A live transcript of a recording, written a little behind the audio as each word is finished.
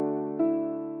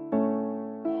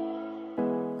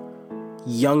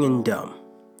Young and Dumb,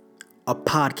 a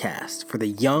podcast for the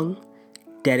young,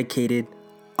 dedicated,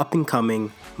 up and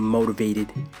coming,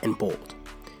 motivated, and bold.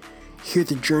 Hear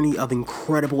the journey of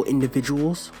incredible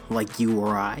individuals like you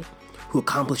or I who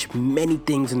accomplish many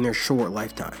things in their short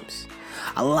lifetimes.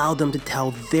 Allow them to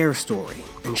tell their story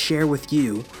and share with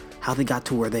you how they got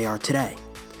to where they are today.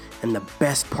 And the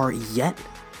best part yet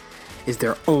is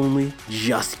they're only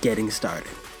just getting started.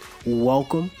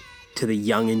 Welcome to the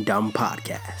Young and Dumb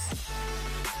podcast.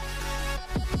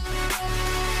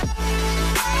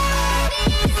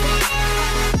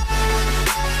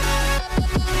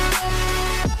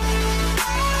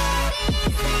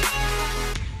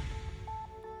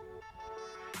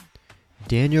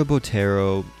 Daniel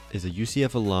Botero is a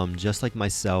UCF alum just like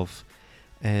myself,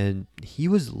 and he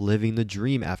was living the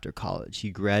dream after college.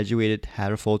 He graduated,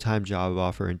 had a full-time job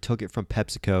offer, and took it from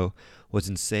PepsiCo, was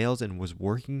in sales, and was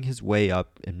working his way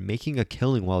up and making a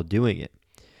killing while doing it.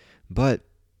 But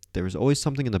there was always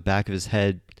something in the back of his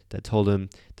head that told him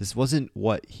this wasn't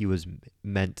what he was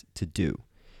meant to do.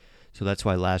 So that's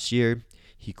why last year,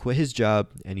 he quit his job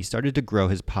and he started to grow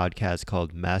his podcast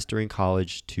called Mastering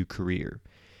College to Career.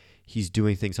 He's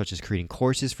doing things such as creating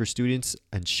courses for students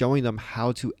and showing them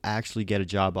how to actually get a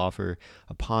job offer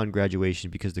upon graduation,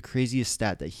 because the craziest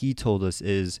stat that he told us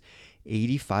is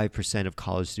 85% of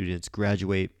college students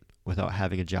graduate without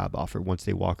having a job offer once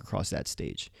they walk across that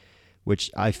stage, which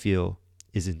I feel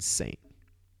is insane.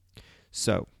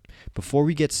 So, before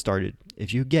we get started,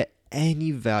 if you get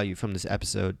any value from this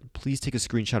episode, please take a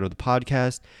screenshot of the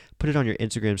podcast, put it on your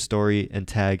Instagram story, and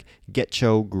tag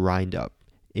GetChoGrindUp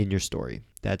in your story.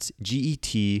 That's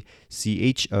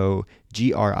GetChoGrindUp.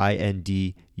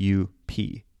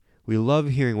 We love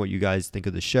hearing what you guys think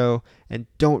of the show, and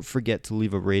don't forget to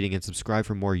leave a rating and subscribe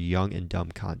for more young and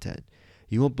dumb content.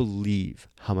 You won't believe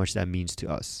how much that means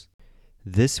to us.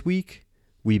 This week,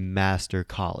 we master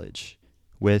college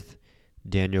with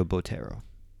Daniel Botero.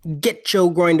 Get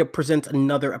Joe Grinder presents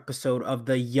another episode of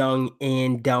the Young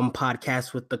and Dumb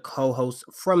podcast with the co-hosts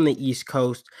from the East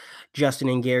Coast, Justin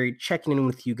and Gary, checking in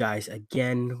with you guys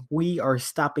again. We are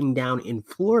stopping down in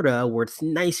Florida where it's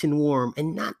nice and warm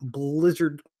and not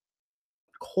blizzard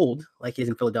cold like it is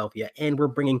in Philadelphia. And we're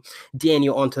bringing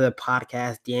Daniel onto the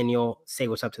podcast. Daniel, say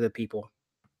what's up to the people.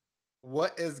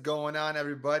 What is going on,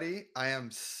 everybody? I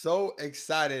am so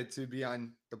excited to be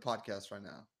on the podcast right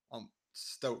now. I'm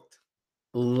stoked.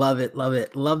 Love it, love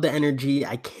it. Love the energy.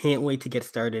 I can't wait to get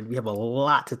started. We have a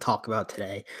lot to talk about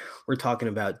today. We're talking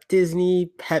about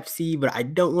Disney, Pepsi, but I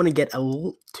don't want to get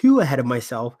too ahead of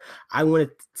myself. I want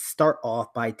to start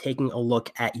off by taking a look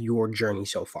at your journey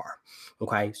so far.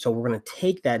 Okay, so we're going to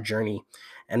take that journey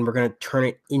and we're going to turn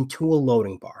it into a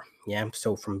loading bar. Yeah,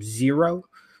 so from 0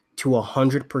 to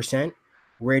 100%,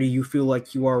 where do you feel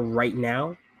like you are right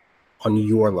now on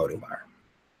your loading bar?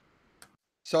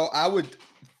 So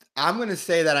I'm going to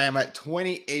say that I am at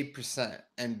 28%,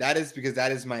 and that is because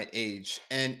that is my age.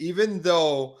 And even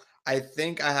though I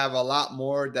think I have a lot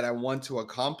more that I want to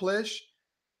accomplish,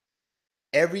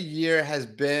 every year has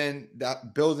been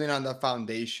that building on the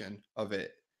foundation of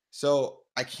it. So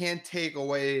I can't take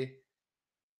away,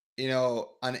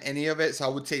 on any of it. So I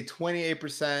would say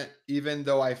 28%, even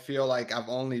though I feel like I've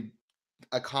only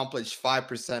accomplished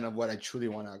 5% of what I truly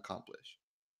want to accomplish.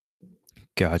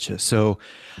 Gotcha. So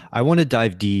I want to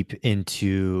dive deep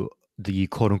into the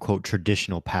quote unquote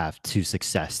traditional path to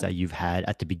success that you've had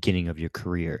at the beginning of your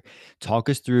career. Talk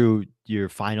us through your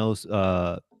final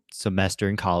semester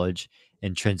in college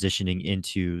and transitioning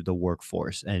into the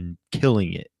workforce and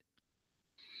killing it.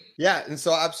 Yeah. And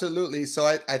so absolutely.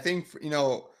 So I think,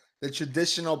 the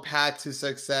traditional path to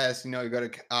success, you go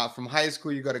to, from high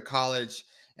school, you go to college,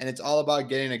 and it's all about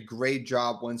getting a great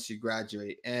job once you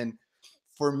graduate. And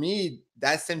for me,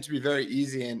 that seemed to be very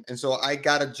easy. And so I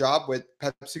got a job with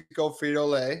PepsiCo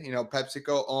Frito-Lay.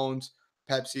 PepsiCo owns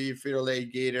Pepsi, Frito-Lay,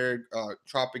 Gator,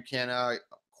 Tropicana,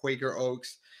 Quaker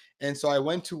Oaks. And so I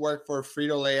went to work for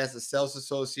Frito-Lay as a sales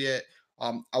associate.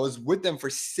 I was with them for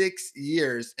 6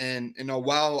 years. And,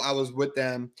 while I was with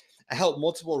them, I held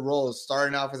multiple roles,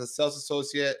 starting off as a sales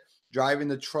associate, driving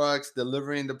the trucks,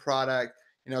 delivering the product,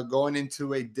 going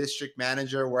into a district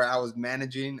manager where I was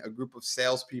managing a group of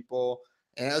salespeople.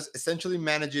 And I was essentially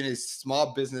managing a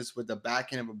small business with the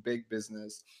back end of a big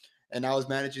business. And I was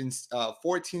managing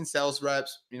 14 sales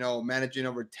reps, managing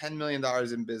over $10 million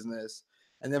in business.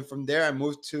 And then from there, I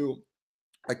moved to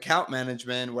account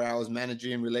management, where I was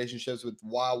managing relationships with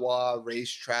Wawa,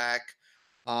 Racetrack,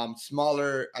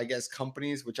 smaller, I guess,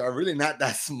 companies, which are really not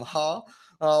that small.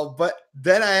 But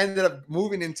then I ended up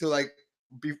moving into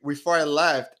before I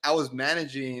left, I was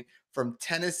managing from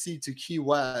Tennessee to Key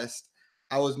West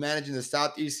I was managing the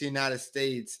Southeast United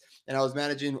States, and I was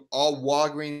managing all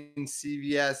Walgreens,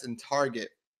 CVS, and Target,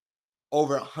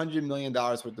 over $100 million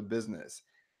worth of business.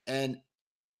 And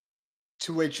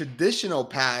to a traditional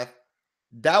path,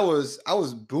 that was I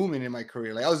was booming in my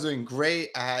career. Like I was doing great.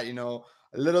 I had, I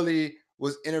literally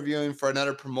was interviewing for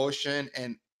another promotion.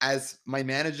 And as my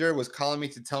manager was calling me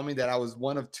to tell me that I was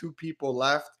one of two people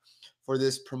left for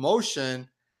this promotion,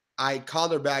 I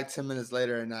called her back 10 minutes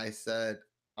later and I said,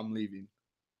 I'm leaving.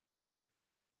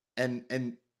 And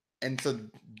so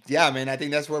yeah, man, I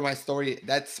think that's where my story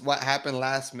that's what happened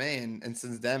last May. And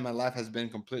since then my life has been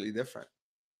completely different.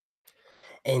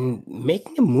 And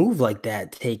making a move like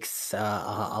that takes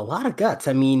a lot of guts.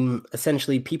 I mean,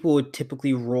 essentially, people would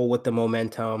typically roll with the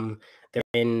momentum. They're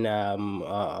in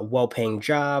a well-paying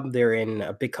job. They're in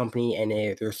a big company, and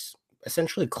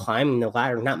essentially climbing the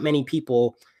ladder. Not many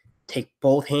people take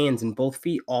both hands and both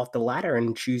feet off the ladder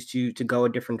and choose to go a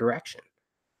different direction.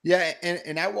 Yeah,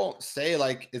 and I won't say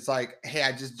like it's like, hey,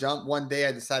 I just jumped one day.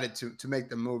 I decided to make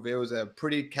the move. It was a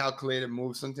pretty calculated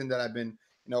move, something that I've been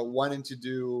wanting to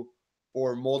do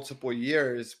for multiple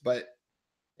years. But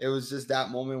it was just that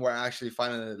moment where I actually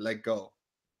finally let go.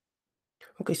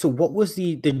 Okay, so what was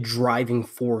the driving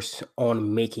force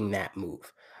on making that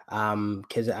move?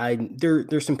 Because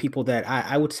there's some people that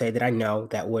I would say that I know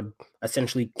that would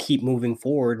essentially keep moving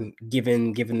forward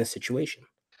given the situation.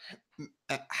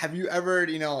 Have you ever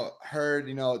heard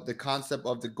the concept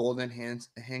of the golden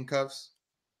handcuffs?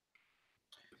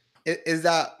 Is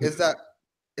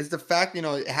the fact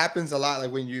it happens a lot,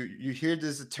 like when you hear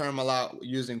this term a lot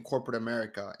used in corporate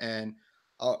America, and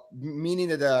meaning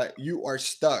that you are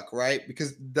stuck, right?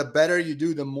 Because the better you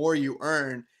do, the more you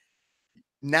earn.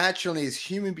 Naturally, as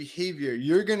human behavior,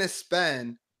 you're gonna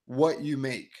spend what you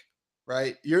make,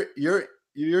 right? You're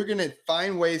gonna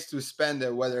find ways to spend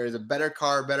it, whether it's a better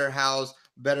car, better house,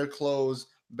 better clothes,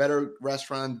 better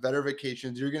restaurant, better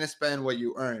vacations. You're gonna spend what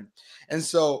you earn. And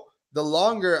so the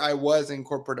longer I was in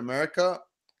corporate America,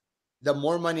 the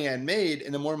more money I made,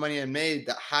 and the more money I made,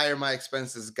 the higher my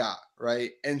expenses got,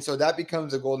 right? And so that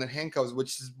becomes the golden handcuffs,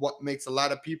 which is what makes a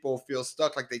lot of people feel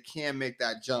stuck, like they can't make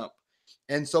that jump.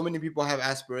 And so many people have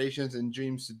aspirations and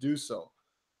dreams to do so.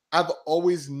 I've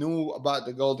always knew about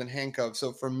the golden handcuffs.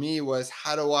 So for me was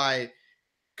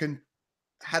con-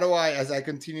 how do I, as I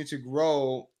continue to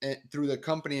grow through the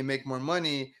company and make more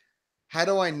money, how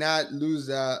do I not lose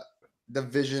the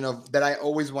vision of that I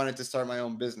always wanted to start my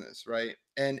own business, right?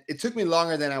 And it took me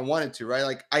longer than I wanted to, right?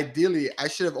 Like ideally, I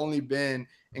should have only been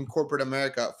in corporate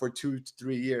America for 2 to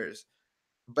 3 years,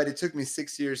 but it took me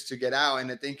 6 years to get out. And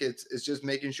I think it's just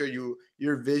making sure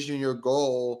your vision, your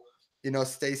goal,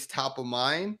 stays top of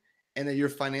mind, and that you're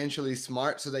financially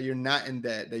smart so that you're not in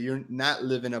debt, that you're not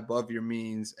living above your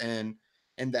means, and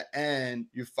in the end,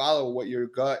 you follow what your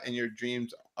gut and your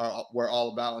dreams were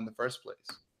all about in the first place.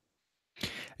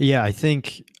 Yeah, I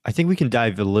think we can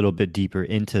dive a little bit deeper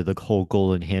into the whole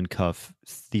golden handcuff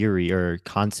theory or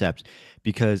concept,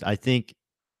 because I think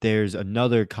there's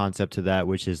another concept to that,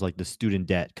 which is like the student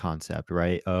debt concept,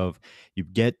 right? Of you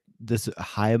get this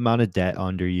high amount of debt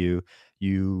under you,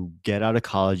 you get out of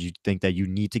college, you think that you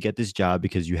need to get this job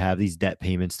because you have these debt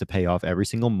payments to pay off every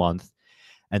single month,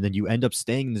 and then you end up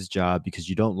staying in this job because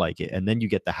you don't like it, and then you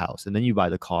get the house, and then you buy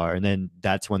the car, and then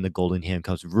that's when the golden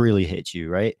handcuffs really hit you,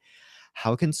 right?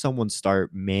 How can someone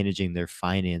start managing their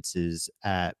finances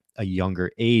at a younger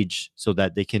age so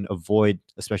that they can avoid,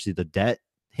 especially the debt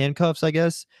handcuffs, I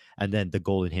guess, and then the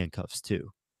golden handcuffs too?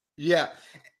 Yeah,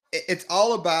 it's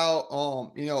all about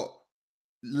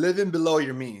living below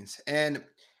your means. And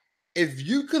if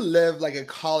you could live like a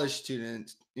college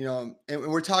student, and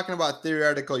we're talking about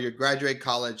theoretical, you graduate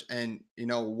college, and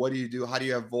what do you do? How do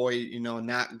you avoid,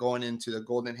 not going into the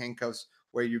golden handcuffs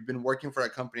where you've been working for a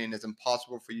company and it's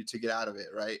impossible for you to get out of it,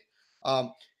 right?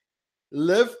 Um,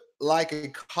 Live like a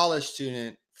college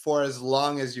student for as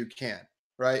long as you can,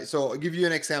 right? So I'll give you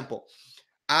an example.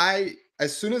 As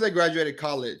soon as I graduated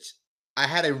college, I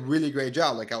had a really great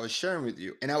job, like I was sharing with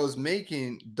you, and I was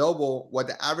making double what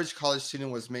the average college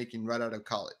student was making right out of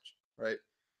college, right?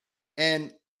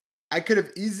 And I could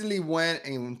have easily went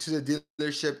into the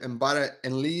dealership and bought a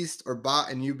and leased or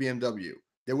bought a new BMW.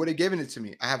 They would have given it to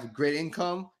me. I have a great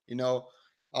income,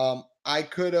 I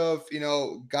could have,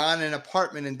 gone an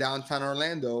apartment in downtown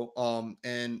Orlando,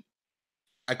 and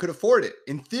I could afford it.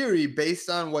 In theory, based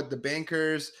on what the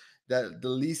bankers, that the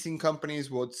leasing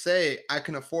companies would say, I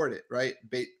can afford it, right?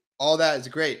 All that is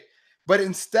great. But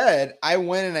instead, I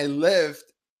went and I lived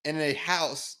in a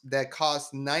house that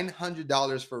cost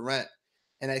 $900 for rent.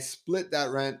 And I split that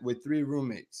rent with three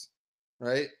roommates,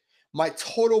 right? My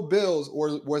total bills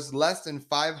was less than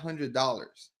 $500.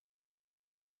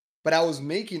 but I was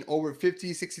making over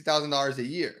 50, $60,000 a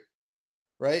year,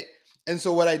 right? And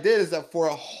so what I did is that for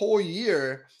a whole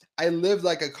year, I lived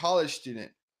like a college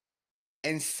student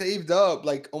and saved up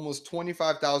like almost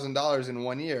 $25,000 in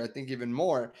 1 year, I think even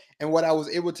more. And what I was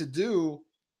able to do,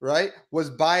 right,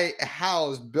 was buy a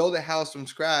house, build a house from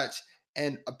scratch,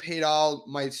 and paid all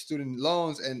my student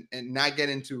loans and not get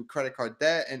into credit card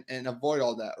debt and avoid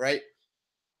all that, right?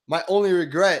 My only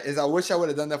regret is I wish I would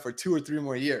have done that for 2 or 3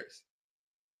 more years,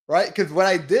 right? Because what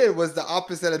I did was the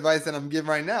opposite advice that I'm giving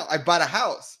right now. I bought a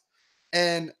house,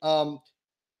 and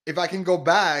if I can go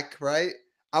back, right,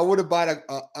 I would have bought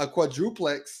a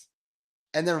quadruplex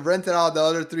and then rented out the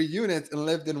other 3 units and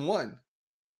lived in one.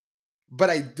 But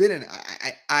I didn't.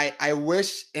 I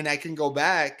wish, and I can go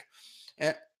back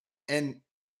and and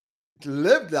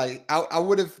live like I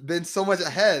would have been so much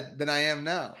ahead than I am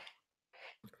now.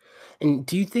 And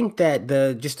do you think that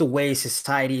the just the way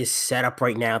society is set up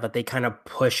right now that they kind of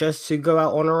push us to go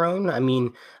out on our own? I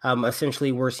mean,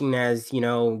 essentially we're seen as,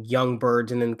 young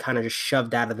birds and then kind of just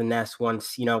shoved out of the nest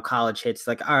once, college hits.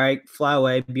 Like, all right, fly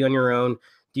away, be on your own,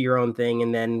 do your own thing.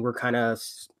 And then we're kind of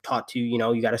taught to,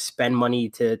 you got to spend money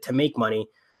to make money.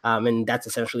 And that's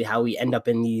essentially how we end up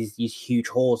in these huge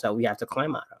holes that we have to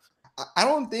climb out of. I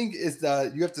don't think it's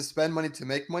that you have to spend money to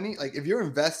make money. Like if you're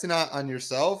investing on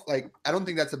yourself, like I don't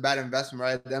think that's a bad investment,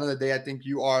 right? At the end of the day, I think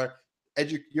you are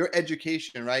your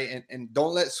education, right? And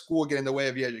don't let school get in the way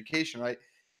of your education, right?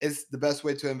 Is the best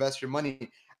way to invest your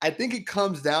money. I think it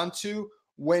comes down to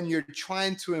when you're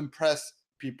trying to impress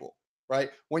people, right?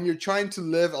 When you're trying to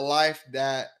live a life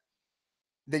that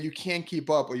you can't keep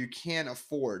up or you can't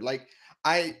afford. Like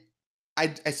I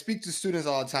I speak to students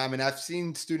all the time, and I've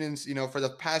seen students, for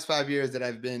the past 5 years that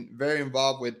I've been very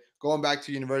involved with going back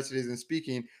to universities and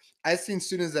speaking. I've seen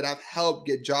students that I've helped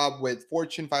get job with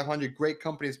Fortune 500 great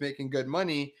companies making good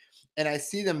money, and I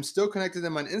see them still connected to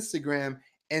them on Instagram,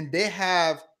 and they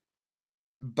have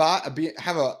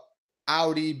a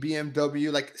Audi,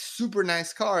 BMW, like super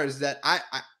nice cars that I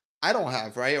don't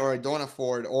have, right? Or I don't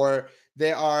afford, or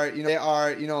and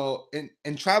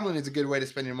traveling is a good way to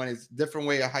spend your money. It's a different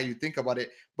way of how you think about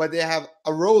it, but they have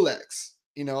a Rolex,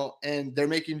 and they're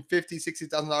making 50,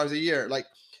 $60,000 a year. Like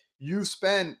you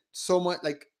spend so much,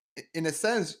 like in a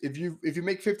sense, if you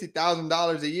make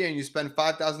 $50,000 a year and you spend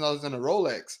 $5,000 on a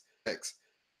Rolex,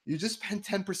 you just spend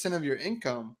 10% of your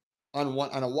income on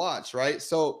a watch, right?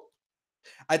 So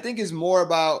I think it's more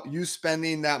about you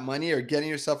spending that money or getting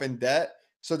yourself in debt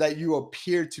so that you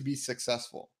appear to be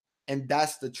successful. And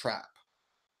that's the trap.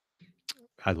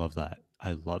 I love that.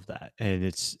 I love that. And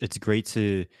it's great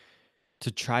to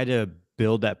try to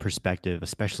build that perspective,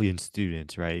 especially in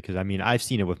students, right? Because I mean, I've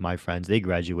seen it with my friends. They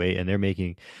graduate and they're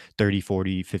making 30,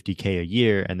 40, 50K a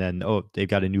year. And then, oh, they've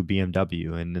got a new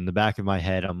BMW. And in the back of my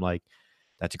head, I'm like,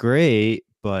 that's great,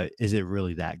 but is it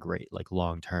really that great, like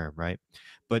long term, right?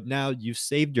 But now you've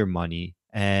saved your money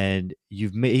and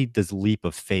you've made this leap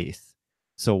of faith.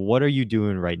 So what are you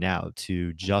doing right now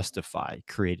to justify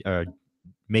create or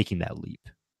making that leap?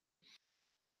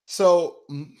 So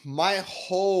my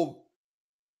whole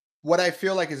what I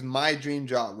feel like is my dream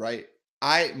job, right?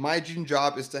 My dream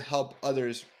job is to help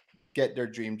others get their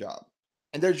dream job.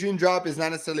 And their dream job is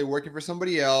not necessarily working for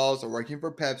somebody else or working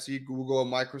for Pepsi, Google,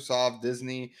 Microsoft,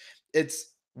 Disney.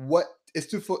 It's what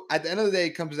is at the end of the day,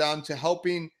 it comes down to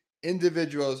helping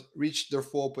individuals reach their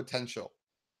full potential.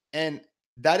 And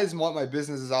that is what my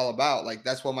business is all about. Like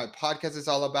that's what my podcast is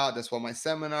all about. That's what my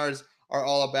seminars are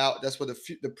all about. That's what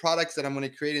the products that I'm going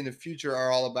to create in the future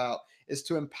are all about, is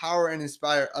to empower and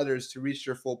inspire others to reach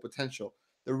their full potential.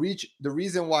 The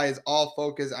reason why it's all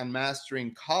focused on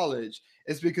mastering college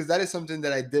is because that is something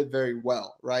that I did very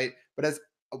well, right?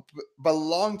 But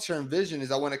long-term vision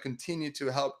is I want to continue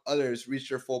to help others reach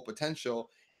their full potential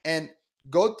and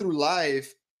go through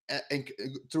life and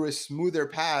through a smoother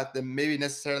path than maybe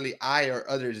necessarily I or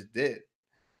others did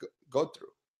go through.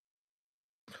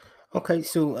 Okay,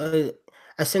 so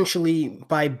essentially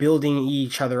by building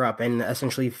each other up and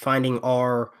essentially finding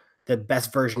the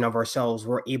best version of ourselves,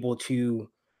 we're able to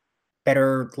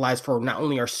better lives for not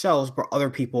only ourselves but other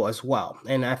people as well.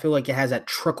 And I feel like it has that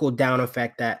trickle down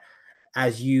effect that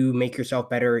as you make yourself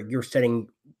better, you're setting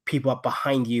people up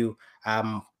behind you.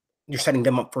 Um, you're setting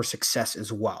them up for success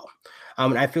as well.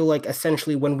 And I feel like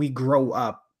essentially when we grow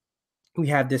up, we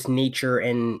have this nature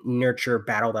and nurture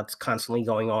battle that's constantly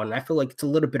going on. And I feel like it's a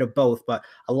little bit of both, but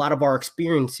a lot of our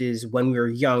experiences when we were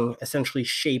young essentially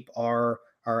shape our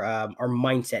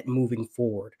mindset moving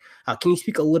forward. Can you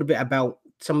speak a little bit about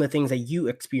some of the things that you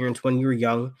experienced when you were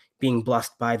young, being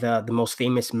blessed by the most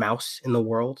famous mouse in the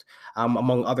world,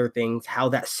 among other things, how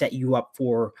that set you up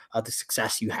for the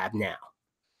success you have now?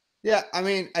 Yeah, I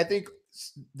mean, I think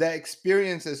the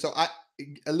experiences. So,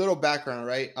 a little background,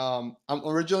 right? I'm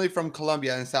originally from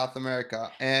Colombia in South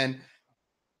America, and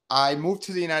I moved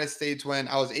to the United States when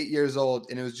I was 8 years old,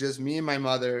 and it was just me and my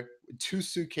mother, with two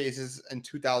suitcases and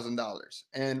 $2,000.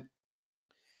 And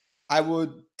I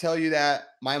would tell you that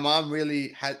my mom really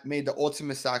had made the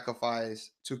ultimate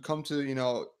sacrifice to come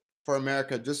to, for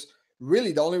America. Just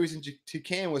really the only reason she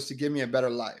came was to give me a better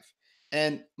life.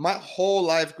 And my whole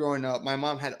life growing up, my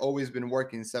mom had always been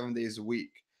working 7 days a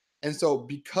week. And so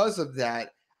because of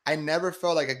that, I never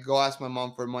felt like I could go ask my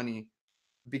mom for money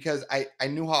because I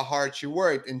knew how hard she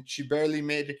worked and she barely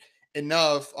made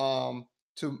enough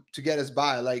to get us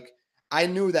by. Like I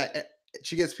knew that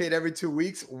she gets paid every 2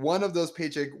 weeks. One of those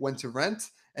paycheck went to rent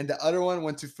and the other one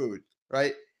went to food,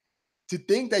 right? To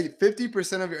think that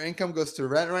 50% of your income goes to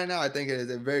rent right now, I think it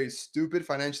is a very stupid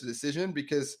financial decision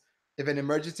because if an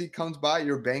emergency comes by,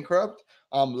 you're bankrupt.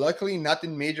 Luckily,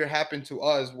 nothing major happened to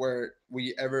us where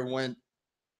we ever went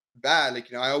bad.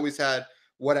 Like, I always had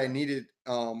what I needed.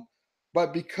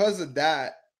 But because of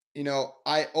that,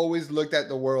 I always looked at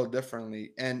the world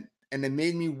differently, and it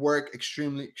made me work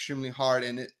extremely, extremely hard.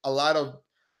 And a lot of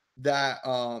that,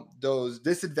 those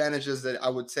disadvantages that I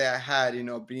would say I had,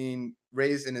 being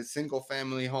raised in a single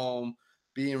family home,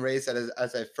 being raised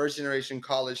as a first generation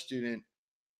college student,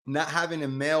 not having a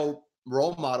male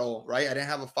role model, right? I didn't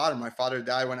have a father. My father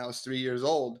died when I was 3 years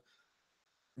old,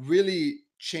 really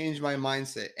changed my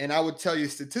mindset. And I would tell you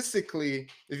statistically,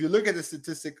 if you look at the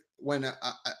statistic, when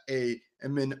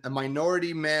a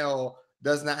minority male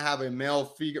does not have a male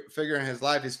figure in his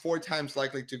life, is 4 times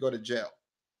likely to go to jail,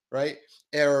 right?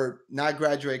 Or not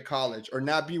graduate college or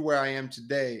not be where I am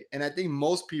today. And I think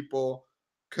most people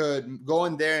could go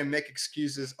in there and make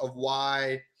excuses of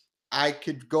why I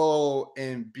could go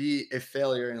and be a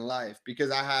failure in life because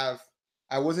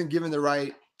I wasn't given the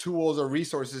right tools or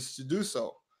resources to do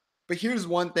so. But here's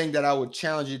one thing that I would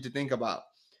challenge you to think about.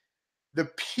 The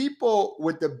people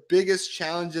with the biggest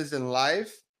challenges in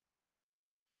life,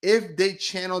 if they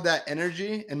channel that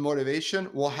energy and motivation,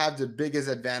 will have the biggest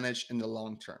advantage in the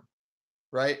long term,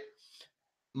 right?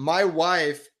 My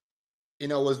wife,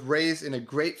 was raised in a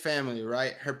great family,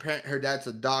 right? Her dad's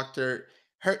a doctor.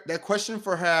 That question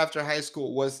for her after high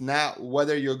school was not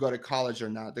whether you'll go to college or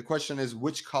not. The question is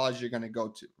which college you're going to go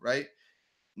to, right?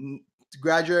 To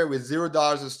graduate with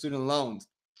 $0 of student loans.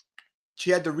 She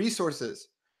had the resources,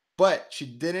 but she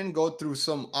didn't go through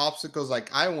some obstacles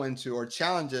like I went to or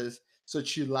challenges, so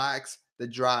she lacks the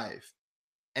drive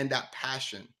and that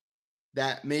passion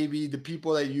that maybe the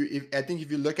people that I think if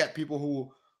you look at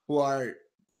people who are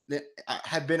that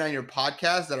have been on your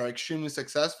podcast that are extremely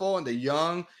successful and they're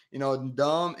young,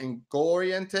 dumb and goal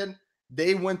oriented,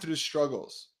 they went through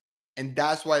struggles, and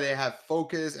that's why they have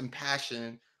focus and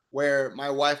passion. Where my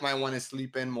wife might want to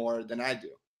sleep in more than I do.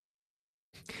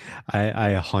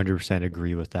 I 100%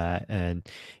 agree with that. And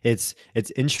it's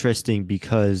interesting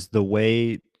because the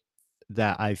way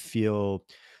that I feel,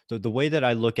 the way that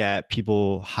I look at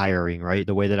people hiring, right?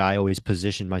 The way that I always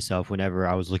positioned myself whenever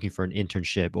I was looking for an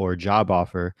internship or a job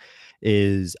offer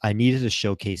is I needed to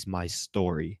showcase my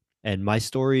story. And my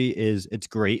story is it's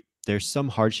great. There's some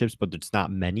hardships, but it's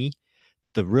not many.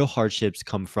 The real hardships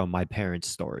come from my parents'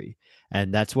 story.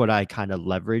 And that's what I kind of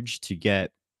leverage to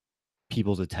get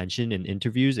people's attention in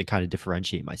interviews and kind of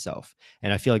differentiate myself.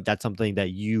 And I feel like that's something that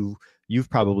you've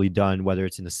probably done, whether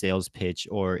it's in a sales pitch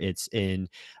or it's in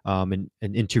an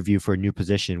interview for a new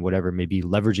position, whatever, maybe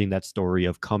leveraging that story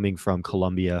of coming from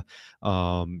Colombia,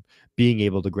 being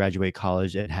able to graduate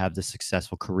college and have the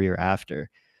successful career after.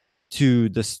 To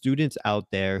the students out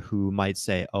there who might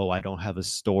say, oh, I don't have a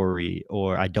story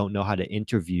or I don't know how to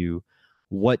interview,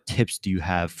 what tips do you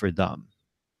have for them?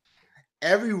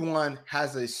 Everyone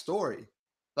has a story.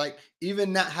 Like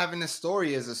even not having a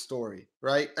story is a story,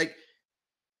 right? Like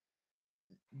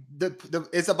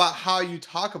it's about how you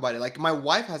talk about it. Like my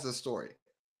wife has a story.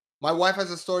 My wife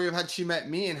has a story of how she met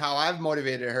me and how I've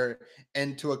motivated her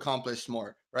and to accomplish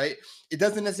more, right? It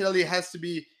doesn't necessarily has to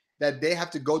be that they have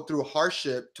to go through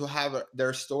hardship to have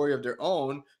their story of their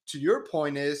own. To your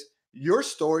point is your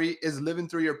story is living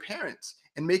through your parents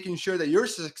and making sure that you're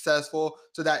successful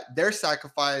so that their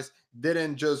sacrifice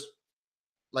didn't just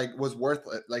like was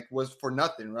worthless, like was for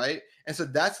nothing, right? And so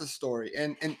that's the story.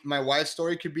 And my wife's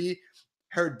story could be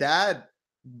her dad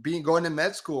being going to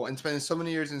med school and spending so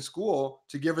many years in school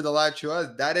to give her the life she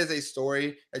was. That is a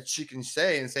story that she can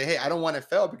say and say, hey, I don't want to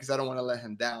fail because I don't want to let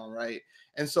him down, right?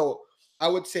 And so I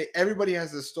would say everybody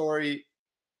has a story.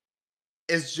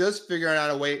 It's just figuring out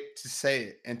a way to say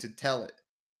it and to tell it.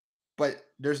 But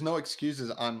there's no excuses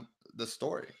on the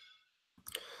story.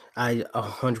 I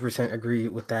 100% agree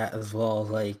with that as well.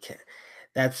 Like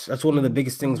that's one of the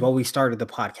biggest things while we started the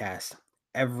podcast.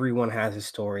 Everyone has a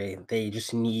story. They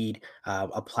just need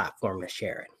a platform to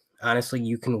share it. Honestly,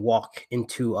 you can walk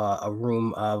into a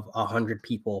room of 100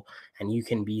 people, and you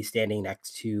can be standing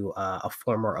next to a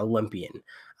former Olympian,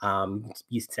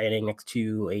 be standing next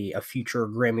to a future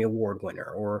Grammy Award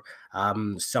winner, or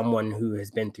someone who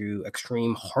has been through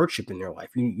extreme hardship in their life.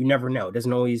 You never know. It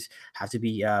doesn't always have to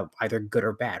be either good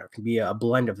or bad, or it can be a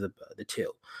blend of the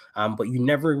two. But you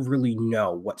never really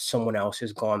know what someone else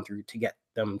has gone through to get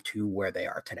them to where they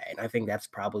are today. And I think that's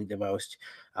probably the most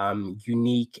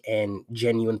unique and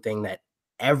genuine thing that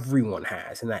everyone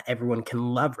has and that everyone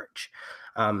can leverage,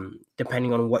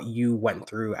 depending on what you went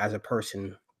through as a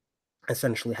person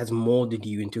essentially has molded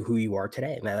you into who you are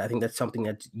today. And I think that's something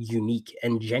that's unique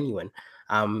and genuine.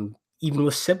 Even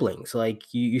with siblings,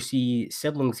 like you see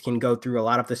siblings can go through a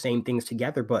lot of the same things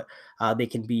together, but they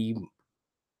can be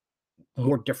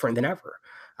more different than ever,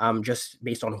 just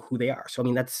based on who they are. So I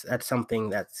mean, that's something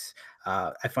that's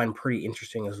I find pretty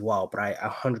interesting as well. But I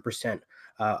 100%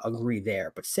 agree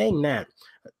there. But saying that,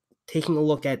 taking a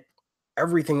look at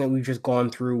everything that we've just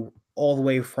gone through, all the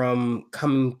way from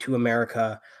coming to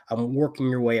America, working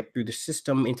your way up through the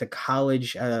system into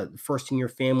college, first in your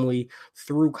family,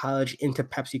 through college into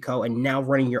PepsiCo, and now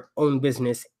running your own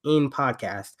business in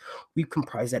podcast, we've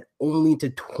comprised that only to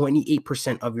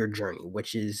 28% of your journey,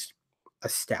 which is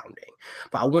astounding.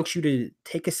 But I want you to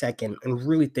take a second and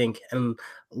really think and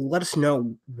let us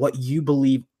know what you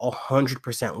believe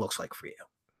 100% looks like for you.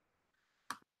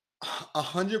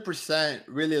 100%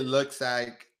 really looks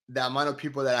like the amount of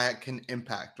people that I can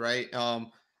impact, right?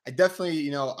 I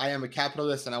definitely, I am a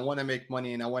capitalist and I want to make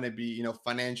money and I want to be,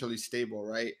 financially stable,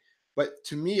 right? But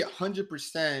to me,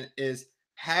 100% is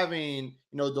having,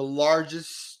 the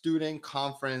largest student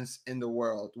conference in the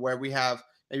world where we have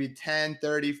maybe 10,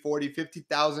 30, 40,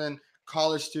 50,000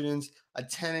 college students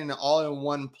attending all in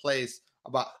one place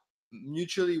about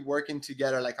mutually working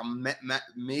together like a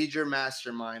major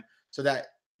mastermind so that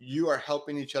you are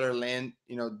helping each other land,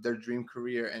 their dream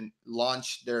career and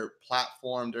launch their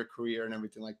platform, their career, and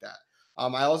everything like that.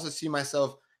 I also see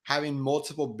myself having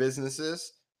multiple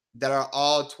businesses that are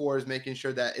all towards making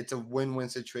sure that it's a win-win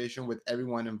situation with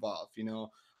everyone involved.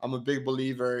 I'm a big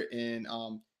believer in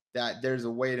that there's a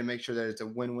way to make sure that it's a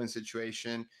win-win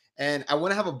situation. And I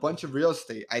want to have a bunch of real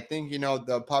estate. I think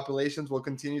the populations will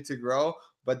continue to grow,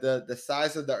 but the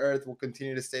size of the earth will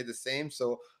continue to stay the same.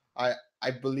 So I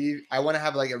I believe I want to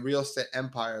have like a real estate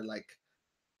empire, like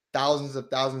thousands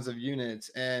of units.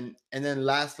 And then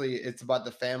lastly, it's about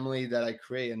the family that I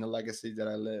create and the legacy that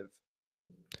I live.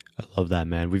 I love that,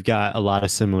 man. We've got a lot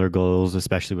of similar goals,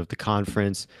 especially with the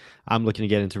conference. I'm looking to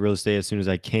get into real estate as soon as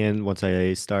I can once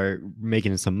I start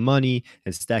making some money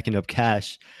and stacking up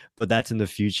cash. But that's in the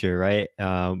future, right?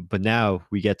 But now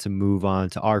we get to move on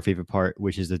to our favorite part,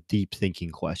 which is the deep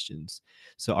thinking questions.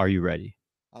 So, are you ready?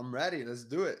 I'm ready. Let's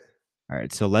do it. All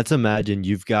right. So, let's imagine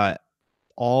you've got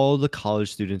all the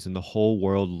college students in the whole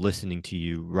world listening to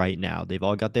you right now. They've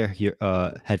all got their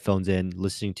headphones in,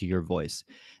 listening to your voice,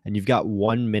 and you've got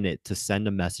 1 minute to send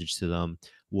a message to them,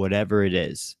 whatever it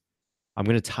is. I'm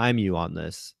going to time you on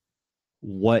this.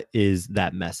 What is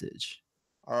that message?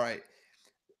 All right.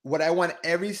 What I want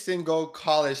every single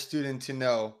college student to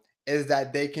know is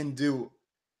that they can do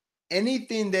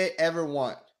anything they ever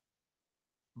want,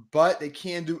 but they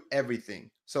can't do everything.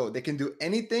 So they can do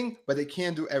anything, but they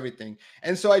can't do everything.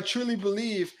 And so I truly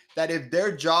believe that if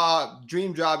their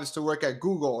dream job is to work at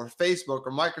Google or Facebook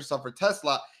or Microsoft or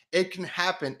Tesla, it can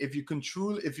happen if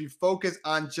you focus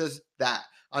on just that,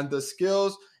 on the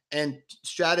skills and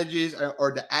strategies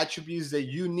or the attributes that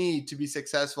you need to be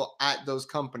successful at those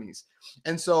companies.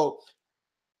 And so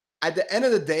at the end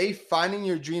of the day, finding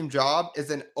your dream job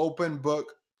is an open book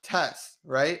test,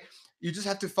 right? You just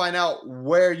have to find out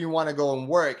where you want to go and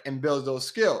work and build those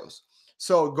skills.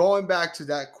 So, going back to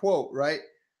that quote, right?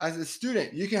 As a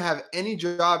student, you can have any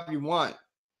job you want,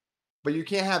 but you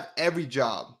can't have every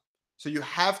job. So, you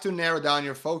have to narrow down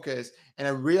your focus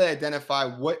and really identify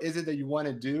what is it that you want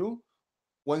to do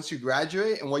once you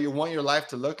graduate and what you want your life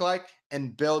to look like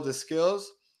and build the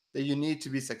skills that you need to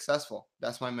be successful.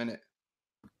 That's my minute.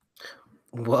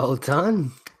 Well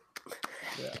done.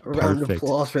 Yeah. A round of Perfect.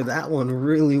 applause for that one.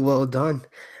 Really well done.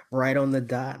 Right on the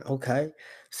dot. Okay.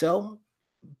 So,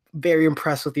 very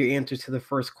impressed with your answer to the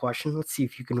first question. Let's see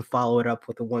if you can follow it up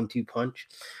with a 1-2 punch.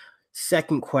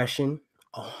 Second question,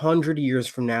 100 years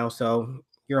from now, so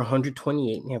you're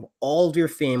 128 and you have all of your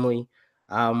family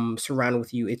surrounded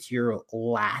with you. It's your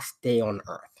last day on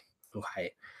earth.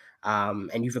 Okay.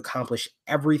 and you've accomplished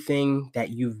everything that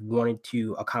you've wanted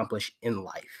to accomplish in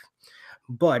life.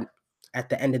 But at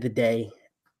the end of the day,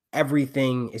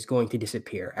 everything is going to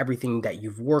disappear. Everything that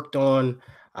you've worked on,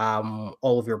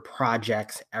 all of your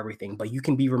projects, everything. But you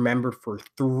can be remembered for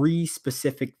three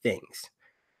specific things.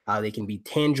 They can be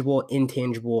tangible,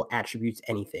 intangible attributes,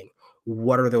 anything.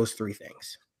 What are those three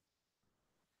things?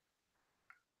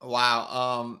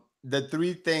 Wow. The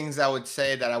three things I would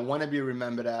say that I want to be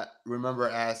remember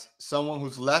as someone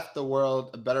who's left the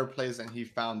world a better place than he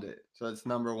found it. So that's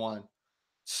number one.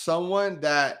 Someone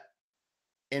that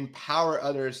empower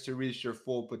others to reach their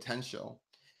full potential.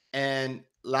 And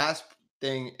last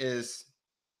thing is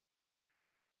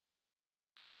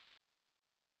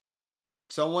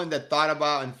someone that thought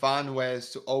about and found ways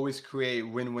to always create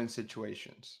win-win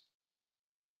situations.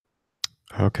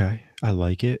 Okay, I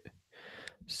like it.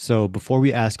 So before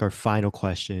we ask our final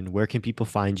question, where can people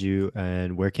find you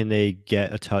and where can they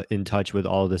get in touch with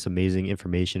all this amazing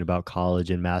information about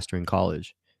college and mastering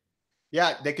college?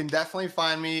 Yeah, they can definitely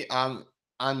find me on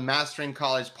Mastering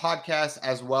College podcast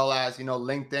as well as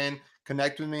LinkedIn.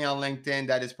 Connect with me on LinkedIn.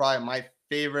 That is probably my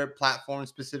favorite platform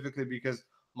specifically because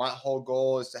my whole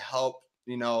goal is to help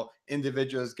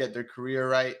individuals get their career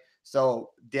right. So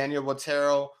Daniel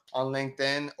Botero on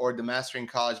LinkedIn or the Mastering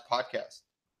College podcast.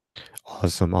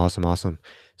 Awesome, awesome, awesome.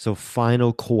 So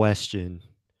final question.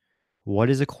 What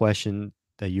is a question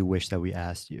that you wish that we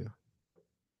asked you?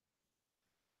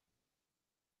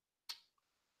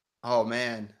 Oh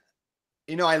man,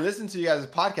 I listened to you guys'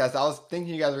 podcast. I was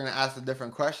thinking you guys were going to ask a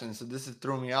different question, so this has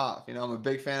threw me off. I'm a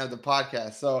big fan of the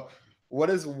podcast. So, what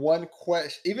is one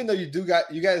question? Even though you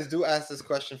guys do ask this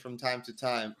question from time to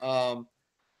time.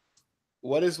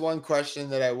 What is one question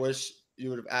that I wish you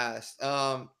would have asked?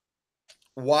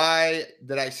 Why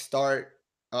did I start?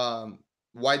 Why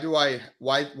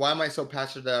am I so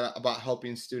passionate about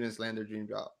helping students land their dream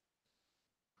job?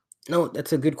 No,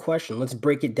 that's a good question. Let's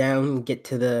break it down, get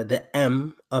to the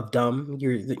M of dumb.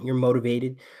 You're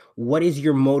motivated. What is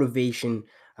your motivation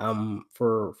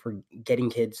for getting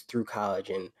kids through college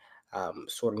and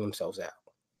sorting themselves out?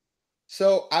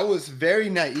 So I was very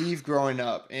naive growing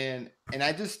up, and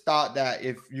I just thought that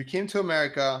if you came to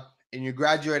America and you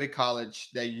graduated college,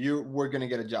 that you were gonna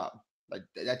get a job. Like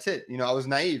that's it. I was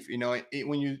naive.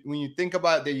 When you think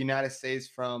about the United States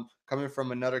from coming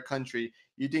from another country,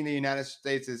 you think the United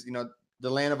States is the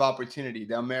land of opportunity,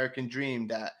 the American dream.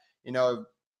 That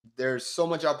there's so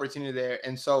much opportunity there,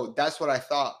 and so that's what I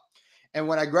thought. And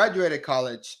when I graduated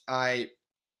college, I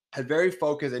had very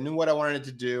focused. I knew what I wanted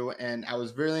to do, and I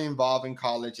was really involved in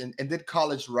college and did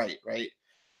college right.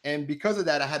 And because of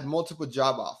that, I had multiple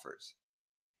job offers,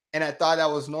 and I thought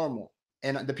that was normal.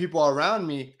 And the people around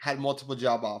me had multiple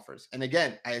job offers, and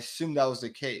again, I assumed that was the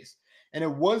case. And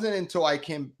it wasn't until I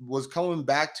was coming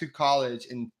back to college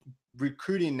and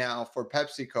recruiting now for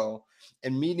PepsiCo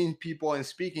and meeting people and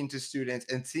speaking to students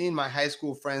and seeing my high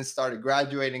school friends started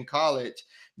graduating college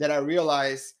that I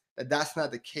realized that that's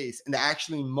not the case, and that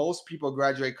actually most people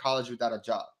graduate college without a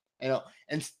job.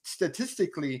 And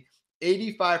statistically,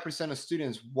 85% of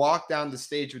students walk down the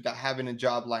stage without having a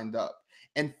job lined up,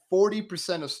 and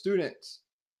 40% of students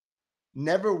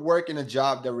never work in a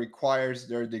job that requires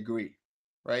their degree,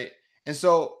 right? And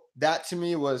so that to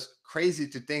me was crazy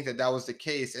to think that that was the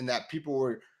case, and that people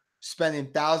were spending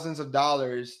thousands of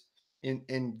dollars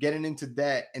in getting into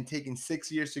debt and taking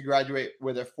 6 years to graduate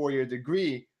with a 4-year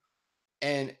degree.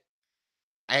 And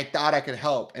I thought I could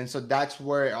help. And so that's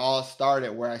where it all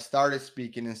started, where I started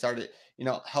speaking and started,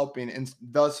 helping. And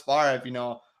thus far,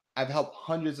 I've helped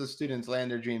hundreds of students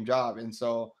land their dream job. And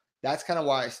so that's kind of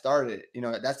why I started.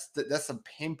 That's a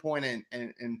pain point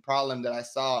and problem that I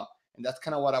saw. And that's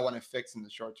kind of what I want to fix in the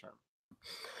short term.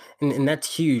 And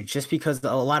that's huge, just because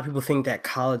a lot of people think that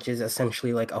college is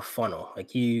essentially like a funnel.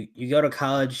 Like you go to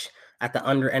college, at the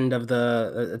under end of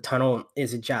the tunnel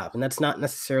is a job, and that's not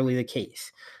necessarily the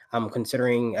case.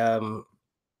 Considering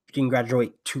didn't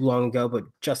graduate too long ago, but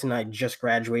Justin and I just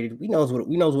graduated. We knows what it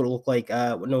looked like.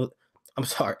 No, I'm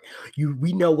sorry.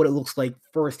 We know what it looks like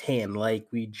firsthand. Like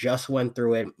we just went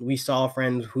through it. We saw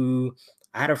friends who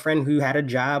I had a friend who had a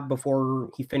job before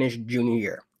he finished junior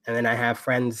year, and then I have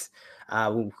friends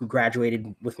who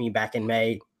graduated with me back in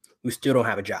May who still don't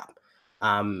have a job.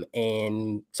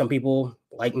 And some people,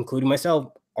 like including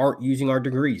myself, aren't using our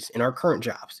degrees in our current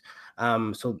jobs.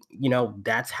 So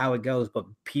that's how it goes. But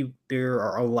there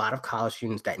are a lot of college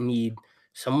students that need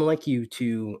someone like you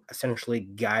to essentially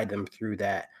guide them through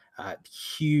that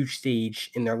huge stage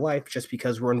in their life, just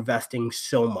because we're investing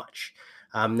so much,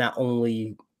 not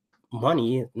only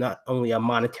money, not only a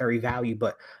monetary value,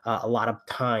 but a lot of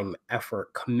time,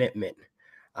 effort, commitment.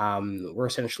 We're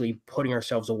essentially putting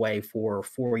ourselves away for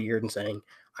 4 years and saying,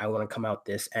 I want to come out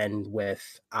this end with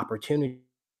opportunity.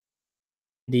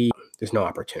 There's no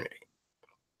opportunity.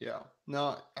 Yeah.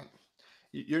 No,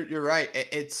 you're right.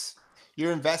 It's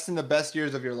you're investing the best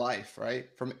years of your life, right?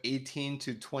 From 18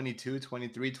 to 22,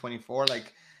 23, 24,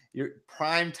 like your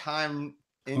prime time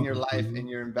in your life, and Mhm.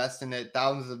 you're investing it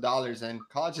thousands of dollars. And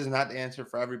college is not the answer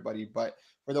for everybody, but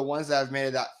for the ones that have made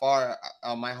it that far,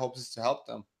 my hopes is to help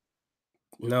them.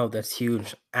 No, that's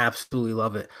huge. Absolutely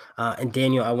love it. And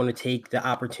Daniel, I want to take the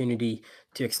opportunity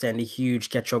to extend a huge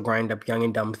Get Your Grind Up Young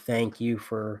and Dumb thank you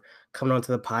for coming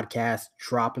onto the podcast,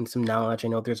 dropping some knowledge. I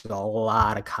know there's a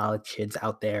lot of college kids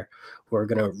out there who are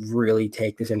going to really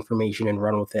take this information and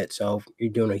run with it. So you're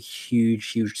doing a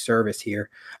huge, huge service here.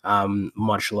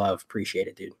 Much love. Appreciate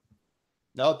it, dude.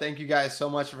 No, thank you guys so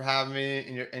much for having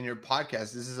me in your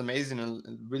podcast. This is amazing,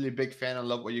 and really big fan. I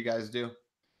love what you guys do.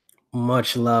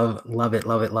 Much love. Love it.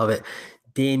 Love it. Love it.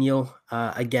 Daniel,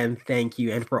 again, thank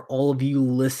you. And for all of you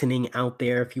listening out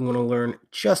there, if you want to learn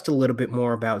just a little bit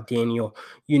more about Daniel,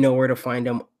 you know where to find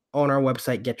him on our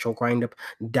website,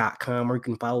 getyourgrindup.com, or you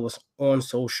can follow us on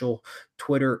social,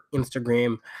 Twitter,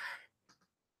 Instagram,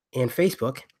 and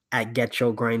Facebook at Get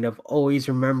Your Grind Up. Always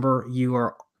remember, you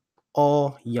are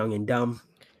all young and dumb.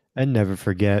 And never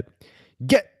forget,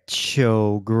 get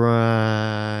your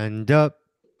grind up.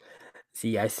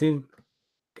 See you guys soon.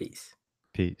 Peace.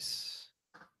 Peace.